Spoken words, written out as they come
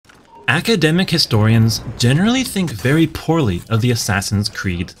Academic historians generally think very poorly of the Assassin's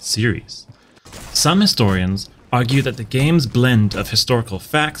Creed series. Some historians argue that the game's blend of historical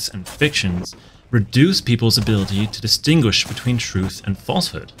facts and fictions reduce people's ability to distinguish between truth and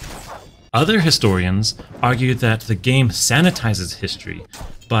falsehood. Other historians argue that the game sanitizes history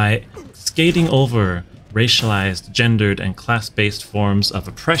by skating over racialized, gendered, and class-based forms of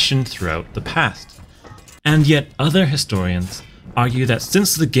oppression throughout the past. And yet other historians argue that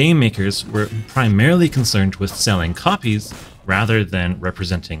since the game makers were primarily concerned with selling copies rather than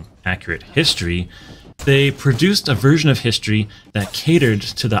representing accurate history, they produced a version of history that catered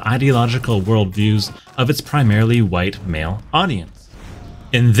to the ideological worldviews of its primarily white male audience.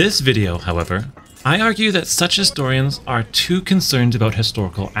 In this video, however, I argue that such historians are too concerned about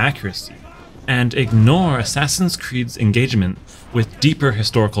historical accuracy and ignore Assassin's Creed's engagement with deeper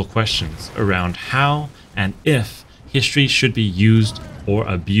historical questions around how and if history should be used or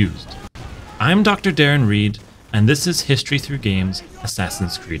abused. I'm Dr. Darren Reid, and this is History Through Games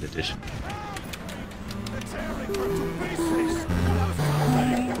Assassin's Creed Edition.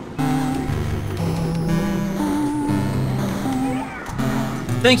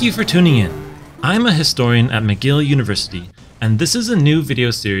 Thank you for tuning in. I'm a historian at McGill University, and this is a new video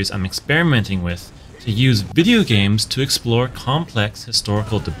series I'm experimenting with to use video games to explore complex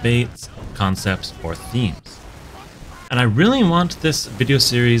historical debates, concepts, or themes. And I really want this video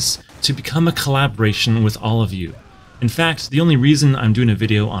series to become a collaboration with all of you. In fact, the only reason I'm doing a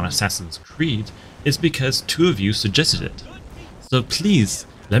video on Assassin's Creed is because two of you suggested it. So please,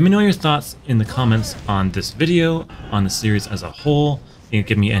 let me know your thoughts in the comments on this video, on the series as a whole. You can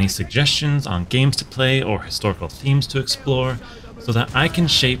give me any suggestions on games to play or historical themes to explore so that I can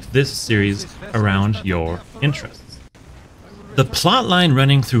shape this series around your interests. The plotline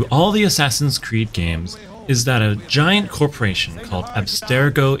running through all the Assassin's Creed games is that a giant corporation called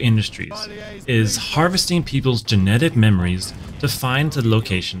Abstergo Industries is harvesting people's genetic memories to find the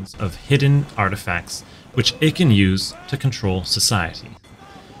locations of hidden artifacts which it can use to control society.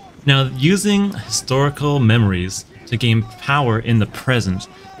 Now, using historical memories to gain power in the present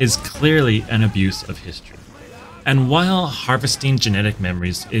is clearly an abuse of history. And while harvesting genetic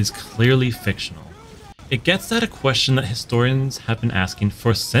memories is clearly fictional, it gets at a question that historians have been asking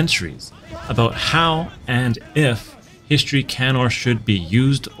for centuries about how and if history can or should be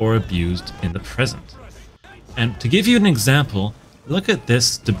used or abused in the present. And to give you an example, look at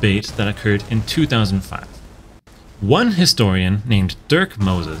this debate that occurred in 2005. One historian named Dirk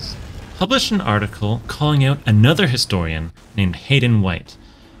Moses published an article calling out another historian named Hayden White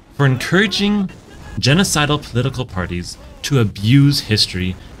for encouraging genocidal political parties to abuse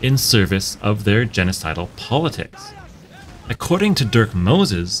history in service of their genocidal politics. According to Dirk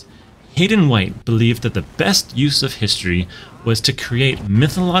Moses, Hayden White believed that the best use of history was to create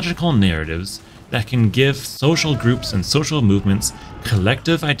mythological narratives that can give social groups and social movements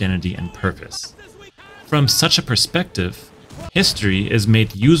collective identity and purpose. From such a perspective, history is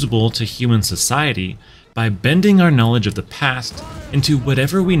made usable to human society by bending our knowledge of the past into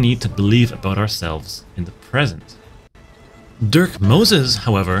whatever we need to believe about ourselves in the present. Dirk Moses,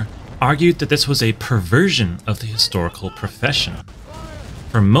 however, argued that this was a perversion of the historical profession.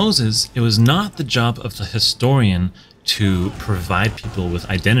 For Moses, it was not the job of the historian to provide people with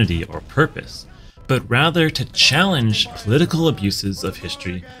identity or purpose, but rather to challenge political abuses of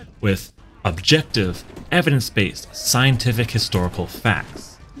history with objective, evidence-based, scientific historical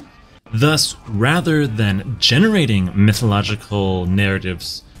facts. Thus, rather than generating mythological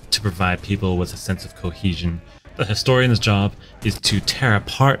narratives to provide people with a sense of cohesion, the historian's job is to tear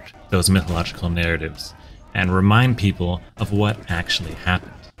apart those mythological narratives and remind people of what actually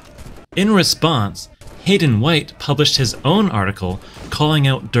happened. In response, Hayden White published his own article calling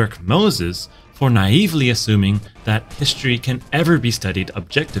out Dirk Moses for naively assuming that history can ever be studied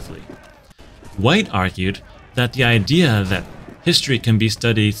objectively. White argued that the idea that history can be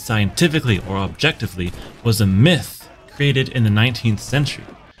studied scientifically or objectively was a myth created in the 19th century,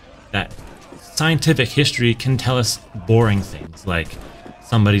 that scientific history can tell us boring things like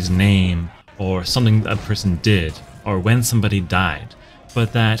somebody's name or something a person did or when somebody died,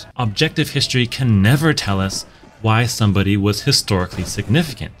 but that objective history can never tell us why somebody was historically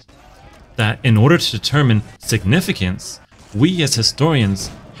significant. That in order to determine significance, we as historians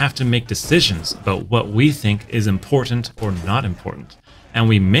have to make decisions about what we think is important or not important, and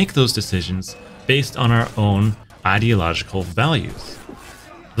we make those decisions based on our own ideological values.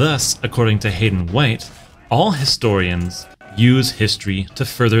 Thus, according to Hayden White, all historians use history to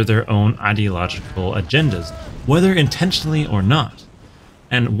further their own ideological agendas, whether intentionally or not.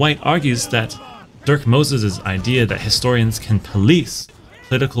 And White argues that Dirk Moses' idea that historians can police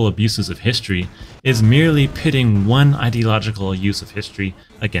political abuses of history is merely pitting one ideological use of history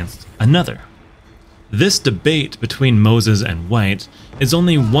against another. This debate between Moses and White is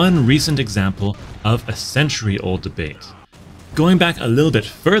only one recent example of a century-old debate. Going back a little bit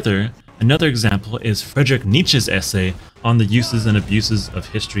further, another example is Friedrich Nietzsche's essay on the uses and abuses of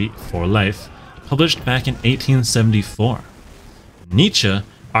history for life, published back in 1874. Nietzsche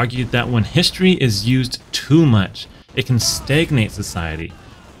argued that when history is used too much, it can stagnate society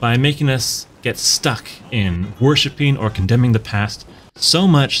by making us get stuck in worshipping or condemning the past so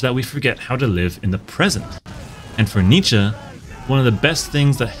much that we forget how to live in the present. And for Nietzsche, one of the best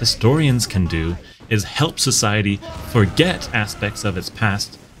things that historians can do is help society forget aspects of its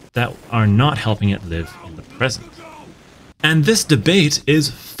past that are not helping it live in the present. And this debate is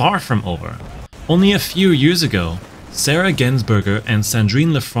far from over. Only a few years ago, Sarah Gensberger and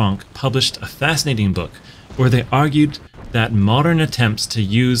Sandrine Lefranc published a fascinating book where they argued that modern attempts to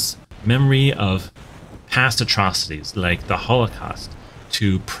use memory of past atrocities like the Holocaust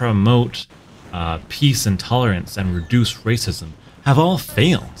to promote peace and tolerance and reduce racism have all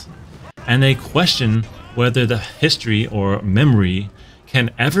failed. And they question whether the history or memory can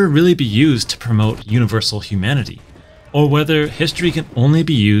ever really be used to promote universal humanity, or whether history can only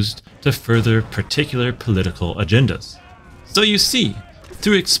be used to further particular political agendas. So you see,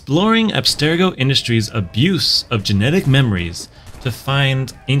 through exploring Abstergo Industries' abuse of genetic memories to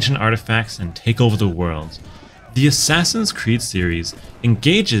find ancient artifacts and take over the world, the Assassin's Creed series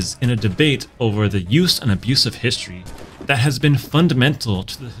engages in a debate over the use and abuse of history that has been fundamental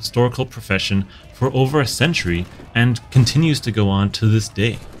to the historical profession for over a century and continues to go on to this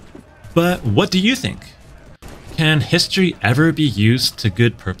day. But what do you think? Can history ever be used to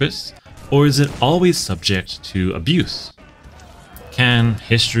good purpose, or is it always subject to abuse? Can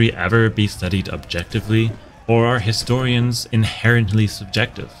history ever be studied objectively, or are historians inherently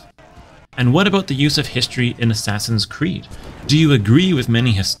subjective? And what about the use of history in Assassin's Creed? Do you agree with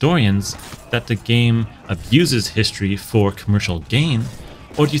many historians that the game abuses history for commercial gain,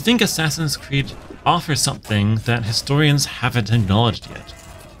 or do you think Assassin's Creed offers something that historians haven't acknowledged yet?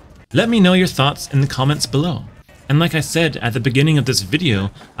 Let me know your thoughts in the comments below. And like I said at the beginning of this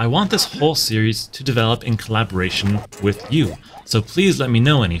video, I want this whole series to develop in collaboration with you. So please let me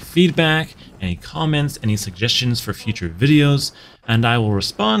know any feedback, any comments, any suggestions for future videos, and I will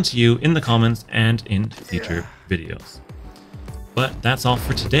respond to you in the comments and in future videos. But that's all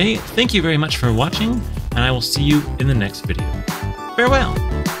for today. Thank you very much for watching, and I will see you in the next video. Farewell!